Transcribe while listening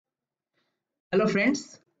Hello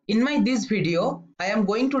friends, in my this video I am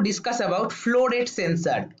going to discuss about flow rate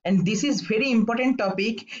sensor, and this is very important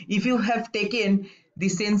topic if you have taken the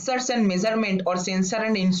sensors and measurement or sensor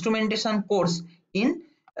and instrumentation course in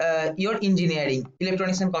your engineering,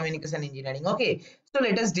 electronics and communication engineering. Okay, so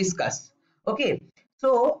let us discuss. Okay,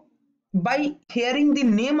 so by hearing the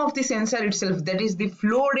name of the sensor itself, that is the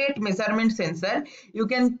flow rate measurement sensor, you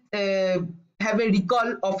can have a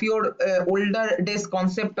recall of your older days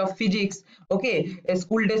concept of physics. Okay, a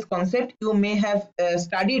school days concept. You may have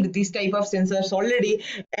studied this type of sensors already,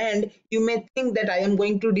 and you may think that I am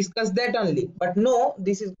going to discuss that only, but no,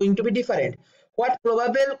 this is going to be different. What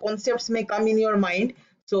probable concepts may come in your mind?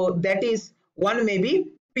 So that is, one may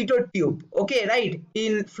be pitot tube. Okay, right,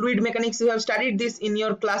 in fluid mechanics you have studied this in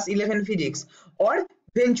your class 11 physics. Or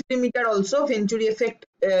venturimeter, also venturi effect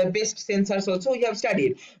based sensors also we have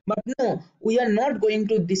studied. But no, we are not going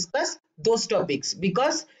to discuss those topics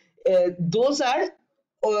because uh, those are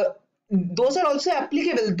also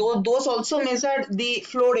applicable, though those also measure the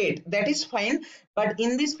flow rate, that is fine. But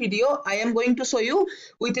in this video I am going to show you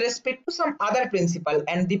with respect to some other principle,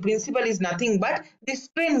 and the principle is nothing but the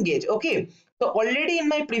strain gauge. Okay, so already in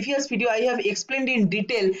my previous video I have explained in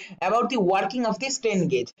detail about the working of the strain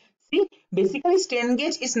gauge. See, basically strain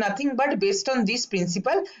gauge is nothing but based on this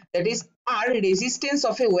principle, that is R, resistance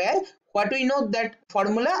of a wire. What we know, that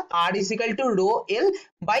formula, R is equal to rho L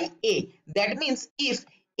by A. That means if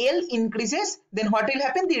L increases, then what will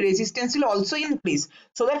happen? The resistance will also increase.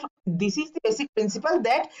 So that this is the basic principle,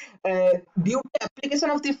 that due to application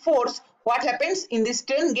of the force, what happens in the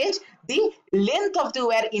strain gauge? The length of the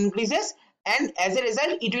wire increases, and as a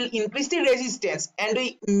result it will increase the resistance, and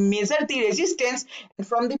we measure the resistance, and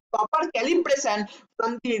from the proper calibration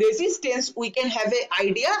from the resistance we can have an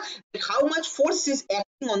idea how much force is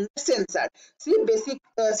acting on the sensor. See, basic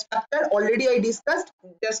structure already I discussed.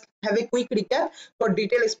 Just have a quick recap. For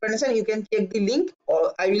detailed explanation you can check the link,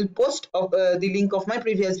 or I will post of the link of my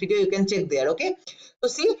previous video, you can check there. Okay, so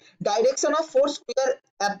see, direction of force we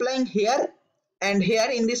are applying here, and here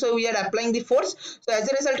in this way we are applying the force. So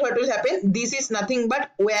as a result what will happen, this is nothing but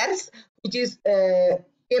wires which is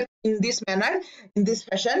kept in this manner, in this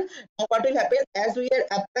fashion. Now what will happen, as we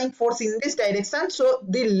are applying force in this direction, so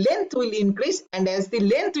the length will increase, and as the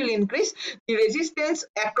length will increase, the resistance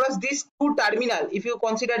across these two terminal, if you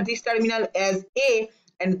consider this terminal as A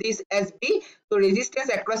and this as B, so resistance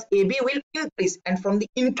across AB will increase, and from the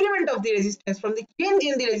increment of the resistance, from the change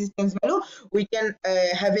in the resistance value, we can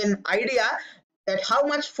have an idea that how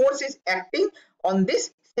much force is acting on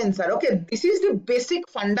this sensor. Okay, this is the basic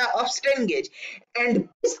funda of strain gauge, and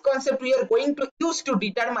this concept we are going to use to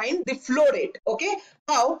determine the flow rate. Okay,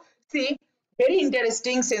 now see, very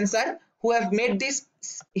interesting sensor who have made this,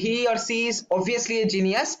 he or she is obviously a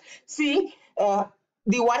genius. See,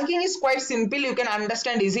 the working is quite simple, you can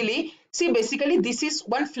understand easily. See, basically this is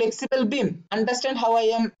one flexible beam. Understand how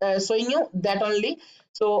I am showing you that only.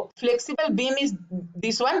 So flexible beam is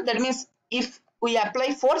this one, that means if we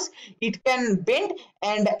apply force it can bend,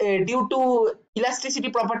 and due to elasticity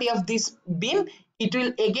property of this beam it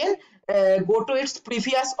will again go to its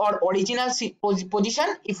previous or original position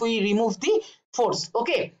if we remove the force.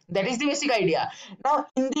 Okay, that is the basic idea. Now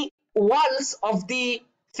in the walls of the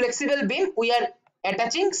flexible beam we are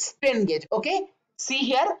attaching strain gauge. Okay, see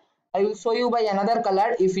here, I will show you by another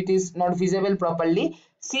color if it is not visible properly.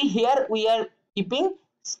 See here, we are keeping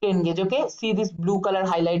strain gauge. Okay, see this blue color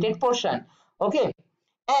highlighted portion. Okay,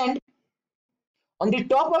 and on the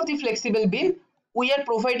top of the flexible beam we are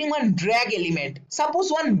providing one drag element.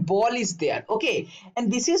 Suppose one ball is there. Okay,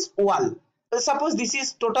 and this is wall. Suppose this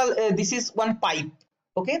is total, this is one pipe.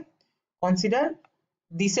 Okay, consider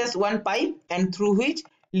this as one pipe and through which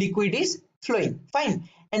liquid is flowing. Fine,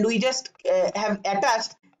 and we just have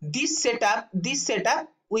attached this setup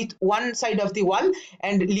with one side of the wall,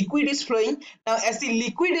 and liquid is flowing. Now as the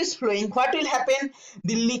liquid is flowing, what will happen?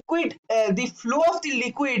 The liquid, the flow of the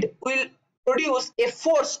liquid will produce a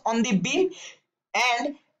force on the beam,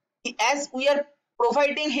 and as we are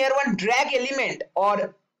providing here one drag element,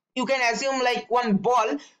 or you can assume like one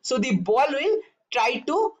ball, so the ball will try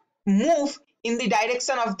to move in the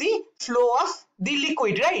direction of the flow of the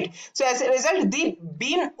liquid, right? So as a result the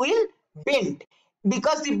beam will bend,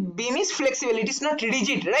 because the beam is flexible, it is not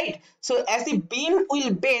rigid, right? So as the beam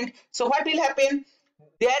will bend, so what will happen,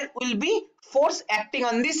 there will be force acting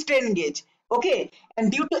on the strain gauge. Okay,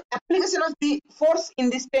 and due to application of the force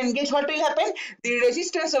in the strain gauge, what will happen, the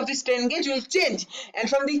resistance of the strain gauge will change, and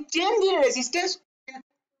from the change in resistance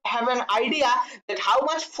have an idea that how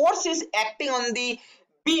much force is acting on the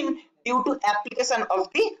beam due to application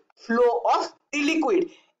of the flow of the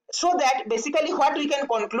liquid. So that basically what we can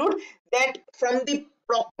conclude, that from the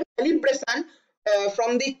proper calibration,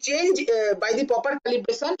 from the change by the proper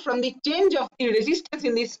calibration, from the change of the resistance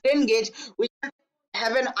in the strain gauge, we can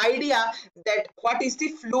have an idea that what is the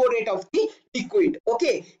flow rate of the liquid.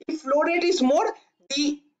 Okay, if flow rate is more,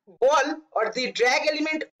 the ball or the drag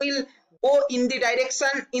element will go in the direction,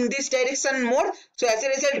 in this direction more, so as a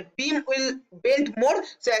result beam will bend more,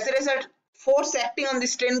 so as a result force acting on the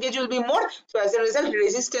strain gauge will be more, so as a result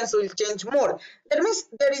resistance will change more. That means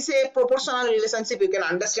there is a proportional relationship, you can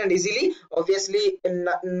understand easily. Obviously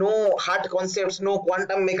no hard concepts, no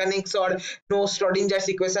quantum mechanics or no Schrodinger's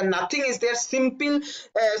equation, nothing is there. Simple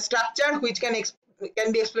structure which can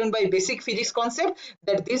be explained by basic physics concept,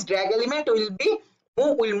 that this drag element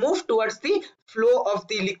will move towards the flow of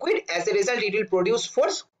the liquid. As a result, it will produce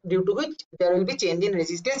force, due to which there will be change in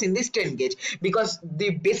resistance in the strain gauge, because the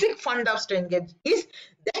basic fund of strain gauge is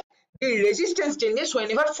that the resistance changes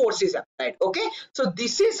whenever force is applied. Okay, so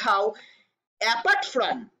this is how, apart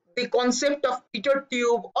from the concept of pitot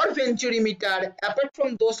tube or venturi meter, apart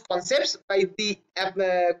from those concepts, by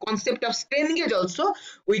the concept of strain gauge also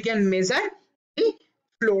we can measure the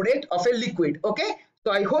flow rate of a liquid. Okay,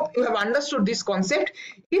 so I hope you have understood this concept.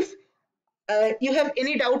 If you have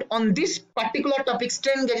any doubt on this particular topic,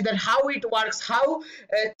 strain gauge, that how it works, how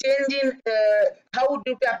change in how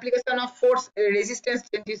due to application of force resistance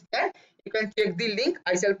changes, that you can check the link.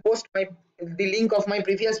 I shall post the link of my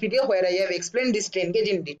previous video where I have explained this strain gauge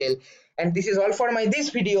in detail. And this is all for my this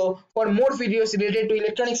video. For more videos related to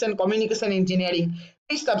electronics and communication engineering,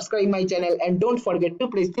 please subscribe my channel and don't forget to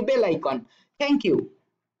press the bell icon. Thank you.